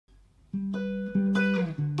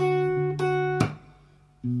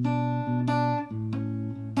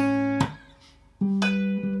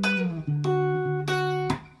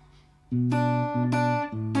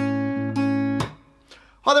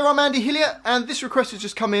Hi there, I'm Andy Hillier, and this request has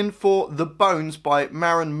just come in for The Bones by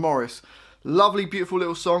Maren Morris. Lovely, beautiful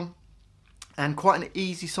little song, and quite an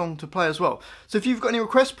easy song to play as well. So if you've got any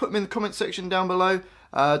requests, put them in the comment section down below.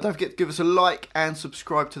 Don't forget to give us a like and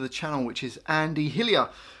subscribe to the channel, which is Andy Hillier.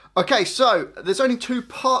 Okay, so there's only two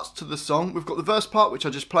parts to the song. We've got the verse part, which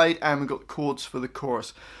I just played, and we've got the chords for the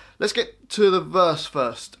chorus. Let's get to the verse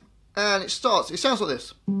first. And it sounds like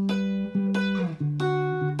this.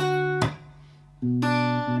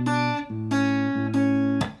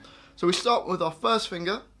 So we start with our first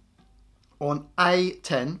finger on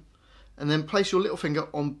A10, and then place your little finger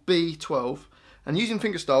on B12. And using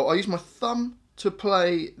fingerstyle, I use my thumb to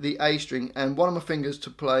play the A string and one of my fingers to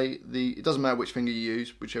play the, it doesn't matter which finger you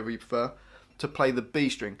use, whichever you prefer, to play the B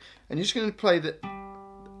string. And you're just going to play the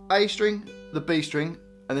A string, the B string,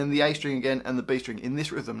 and then the A string again and the B string in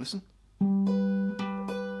this rhythm. Listen.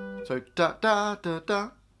 So da da da da.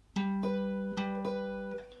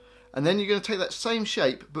 And then you're going to take that same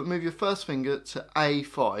shape but move your first finger to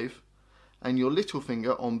A5 and your little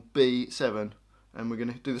finger on B7, and we're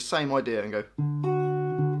going to do the same idea and go.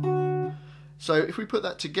 So if we put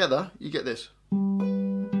that together, you get this.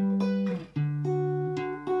 And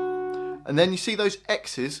then you see those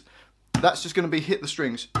X's, that's just going to be hit the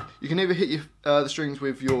strings. You can either hit the strings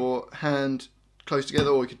with your hand close together,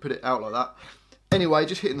 or you could put it out like that. Anyway,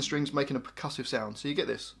 just hitting the strings, making a percussive sound. So you get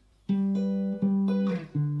this.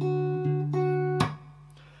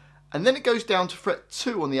 And then it goes down to fret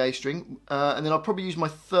 2 on the A string, and then I'll probably use my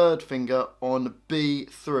third finger on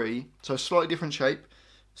B3, so slightly different shape,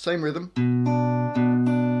 same rhythm.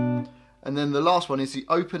 And then the last one is the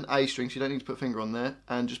open A string, so you don't need to put a finger on there,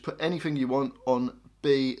 and just put any finger you want on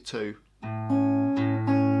B2.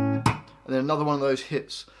 And then another one of those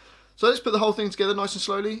hits. So let's put the whole thing together nice and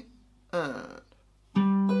slowly.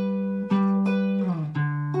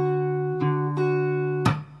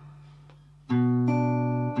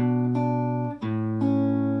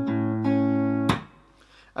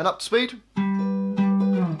 And up to speed.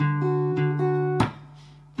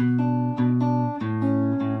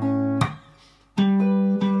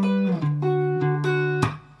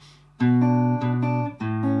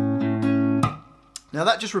 Now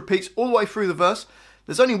that just repeats all the way through the verse.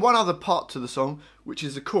 There's only one other part to the song, which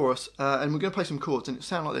is the chorus, and we're going to play some chords, and it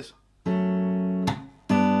sounds like this.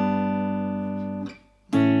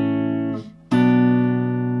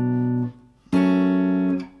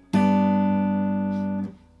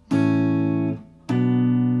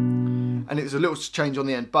 And it's a little change on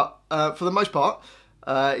the end, but for the most part,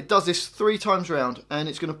 it does this 3 times round, and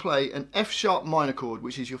it's going to play an F sharp minor chord,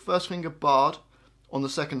 which is your first finger barred on the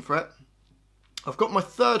 2nd fret. I've got my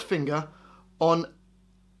third finger on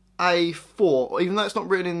A4, even though it's not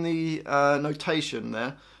written in the notation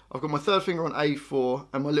there. I've got my third finger on A4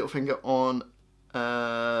 and my little finger on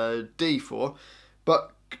D4,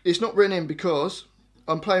 but it's not written in because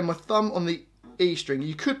I'm playing my thumb on the E string.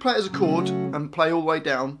 You could play it as a chord and play all the way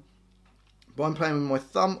down, but I'm playing with my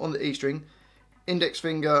thumb on the E string, index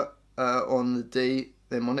finger on the D,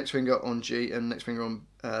 then my next finger on G, and next finger on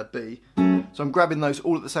B. So I'm grabbing those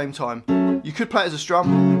all at the same time. You could play it as a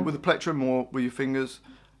strum with a plectrum or with your fingers.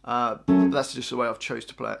 That's just the way I've chose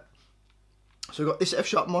to play it. So we've got this F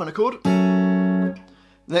sharp minor chord. The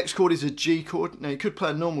next chord is a G chord. Now you could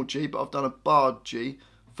play a normal G, but I've done a barred G.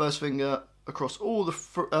 First finger across all the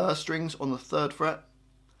strings on the 3rd fret.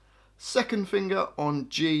 Second finger on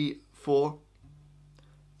G4.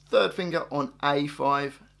 Third finger on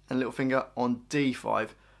A5 and little finger on D5.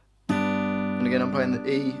 And again I'm playing the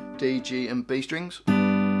E, D, G and B strings.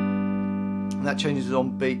 And that changes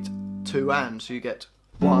on beat 2 and, so you get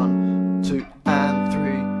 1, 2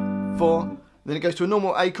 and 3, 4. And then it goes to a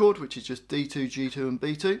normal A chord, which is just D2, G2 and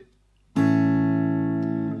B2.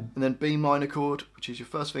 And then B minor chord, which is your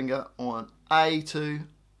first finger on A2,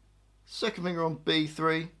 second finger on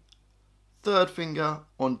B3, third finger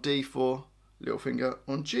on D4, little finger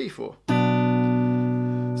on G4.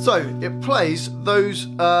 So it plays those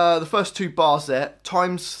the first 2 bars there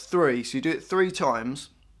times 3, so you do it 3 times,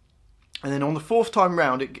 and then on the 4th time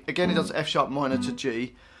round it does F sharp minor to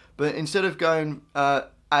G, but instead of going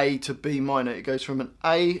A to B minor, it goes from an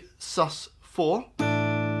A sus4,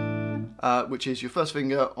 which is your first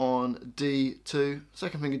finger on D2,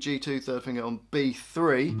 second finger G2, third finger on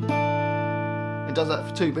B3. It does that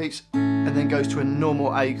for 2 beats and then goes to a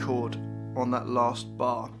normal A chord on that last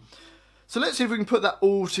bar. So let's see if we can put that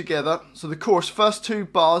all together. So the chorus, first 2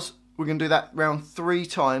 bars, we're going to do that round 3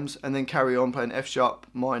 times and then carry on playing F sharp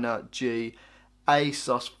minor, G, A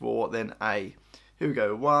sus4, then A. Here we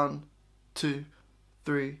go, 1, 2,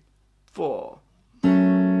 3, 4.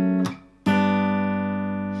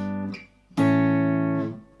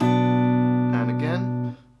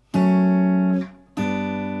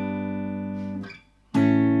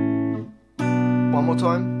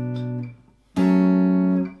 time.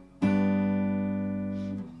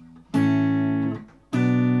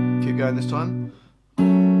 Keep going this time.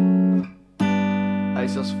 A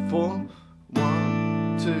sus 4,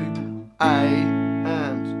 1, 2, A,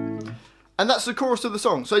 and that's the chorus of the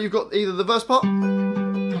song. So you've got either the verse part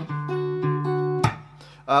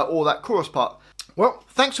or that chorus part. Well,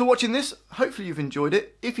 thanks for watching this. Hopefully you've enjoyed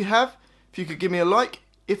it. If you have, if you could give me a like.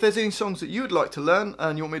 If there's any songs that you would like to learn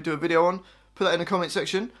and you want me to do a video on, put that in the comment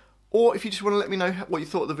section. Or if you just want to let me know what you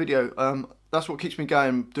thought of the video, that's what keeps me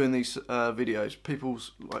going doing these videos,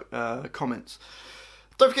 people's comments.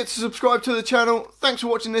 Don't forget to subscribe to the channel. Thanks for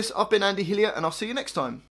watching this. I've been Andy Hillier and I'll see you next time.